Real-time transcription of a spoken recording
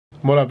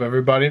What up,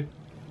 everybody?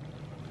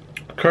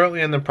 Currently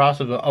in the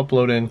process of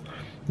uploading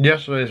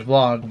yesterday's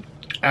vlog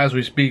as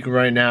we speak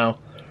right now.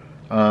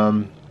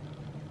 Yeah,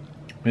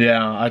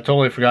 I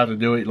totally forgot to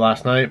do it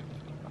last night.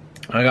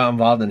 I got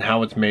involved in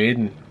How It's Made,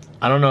 and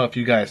I don't know if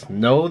you guys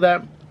know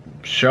that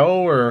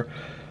show or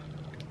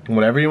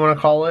whatever you want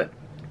to call it.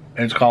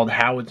 It's called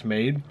How It's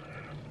Made.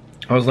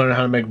 I was learning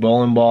how to make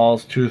bowling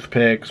balls,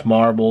 toothpicks,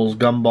 marbles,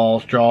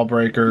 gumballs,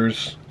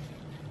 jawbreakers,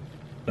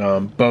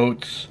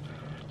 boats,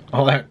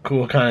 all that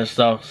cool kind of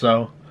stuff.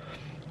 So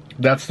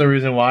that's the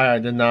reason why I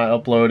did not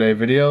upload a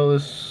video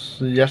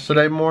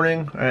yesterday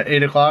morning at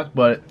 8 o'clock,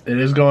 but it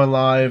is going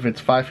live.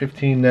 It's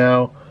 5:15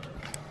 now.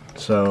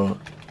 So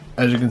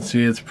as you can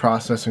see, it's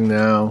processing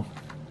now.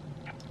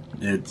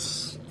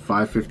 It's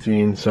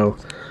 5:15, so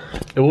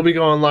it will be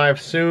going live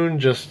soon.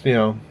 Just, you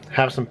know,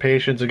 have some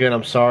patience. Again,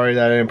 I'm sorry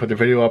that I didn't put the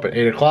video up at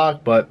 8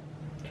 o'clock, but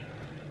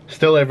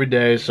still every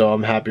day, so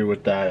I'm happy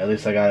with that. At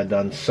least I got it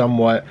done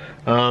somewhat.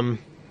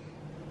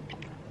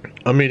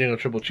 I'm eating a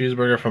triple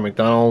cheeseburger from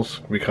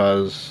McDonald's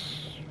because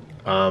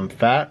I'm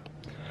fat.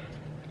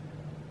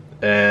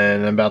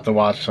 And I'm about to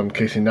watch some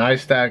Casey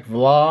Neistat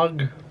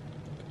vlog.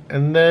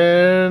 And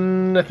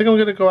then I think I'm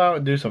gonna go out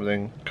and do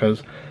something,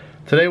 because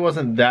today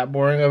wasn't that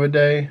boring of a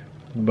day,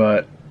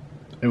 but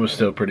it was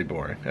still pretty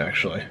boring,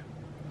 actually.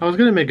 I was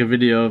gonna make a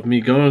video of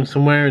me going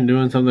somewhere and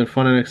doing something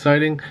fun and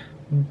exciting,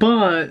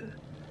 but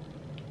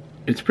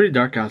it's pretty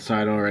dark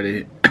outside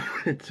already.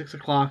 It's 6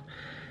 o'clock,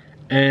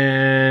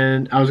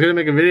 and I was gonna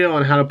make a video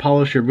on how to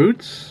polish your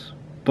boots,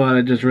 but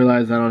I just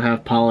realized I don't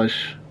have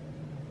polish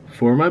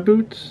for my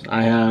boots.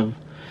 I have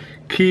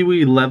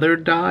Kiwi leather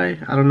dye.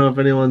 I don't know if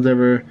anyone's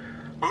ever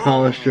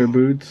polished your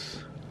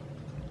boots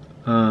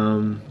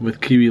with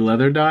Kiwi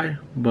leather dye,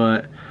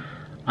 but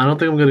I don't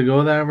think I'm gonna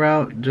go that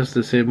route, just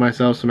to save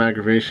myself some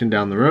aggravation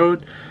down the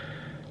road.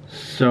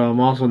 So I'm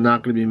also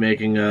not gonna be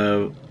making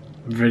a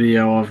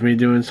video of me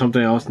doing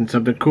something else and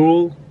something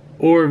cool,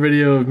 or a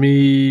video of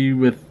me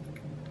with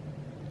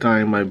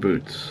dyeing my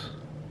boots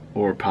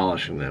or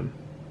polishing them.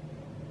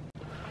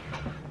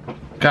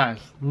 Guys,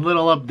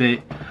 little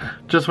update.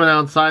 Just went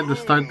outside to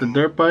start the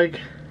dirt bike,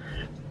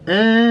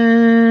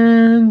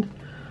 and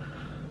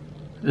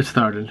it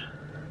started.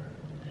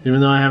 Even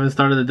though I haven't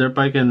started the dirt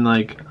bike in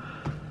like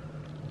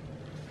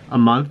a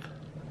month,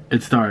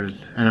 it started,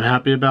 and I'm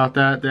happy about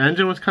that. The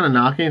engine was kind of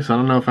knocking, so I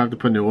don't know if I have to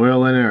put new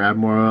oil in it or add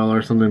more oil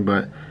or something,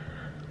 but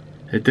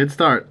it did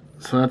start,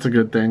 so that's a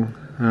good thing.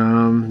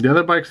 The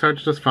other bike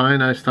starts just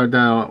fine. I start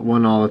that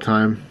one all the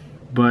time.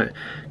 But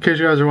in case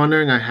you guys are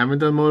wondering, I haven't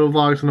done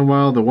motovlogs in a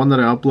while. The one that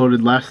I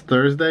uploaded last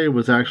Thursday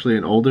was actually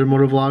an older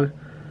motovlog,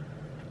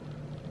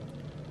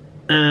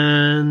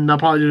 and I'll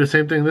probably do the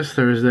same thing this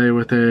Thursday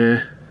with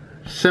a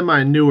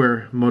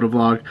semi-newer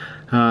motovlog.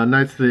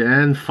 Nights to the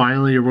End,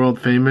 finally you're world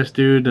famous,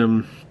 dude.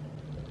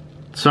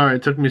 Sorry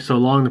it took me so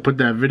long to put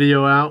that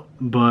video out,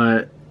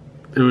 but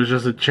it was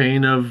just a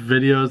chain of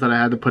videos that I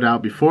had to put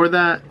out before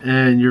that,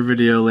 and your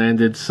video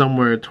landed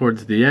somewhere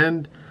towards the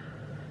end.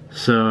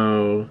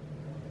 So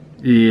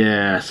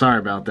yeah, sorry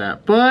about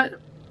that, but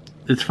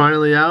it's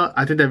finally out.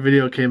 I think that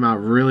video came out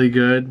really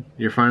good.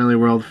 You're finally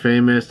world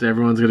famous.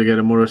 Everyone's gonna get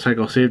a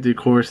motorcycle safety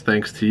course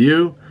thanks to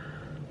you.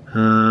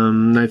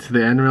 Nights to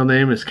the End real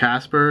name is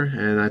Casper,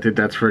 and I think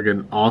that's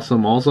friggin'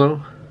 awesome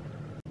also.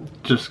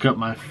 Just got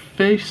my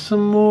face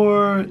some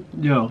more.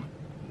 Yo,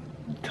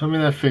 tell me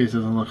that face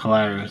doesn't look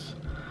hilarious.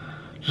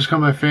 Just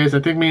got my face. I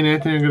think me and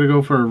Anthony are gonna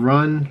go for a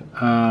run.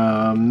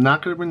 I'm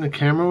not gonna bring the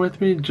camera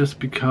with me just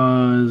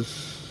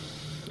because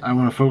I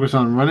want to focus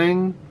on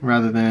running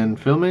rather than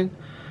filming.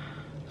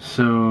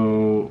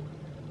 So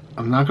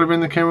I'm not going to bring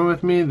the camera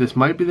with me. This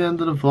might be the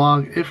end of the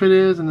vlog. If it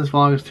is, and this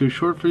vlog is too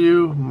short for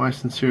you, my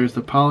sincerest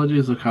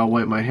apologies. Look how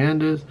white my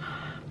hand is.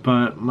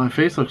 But my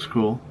face looks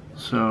cool.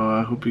 So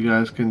I hope you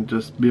guys can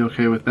just be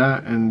okay with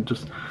that and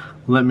just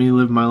let me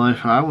live my life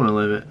how I want to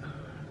live it.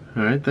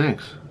 Alright,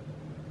 thanks.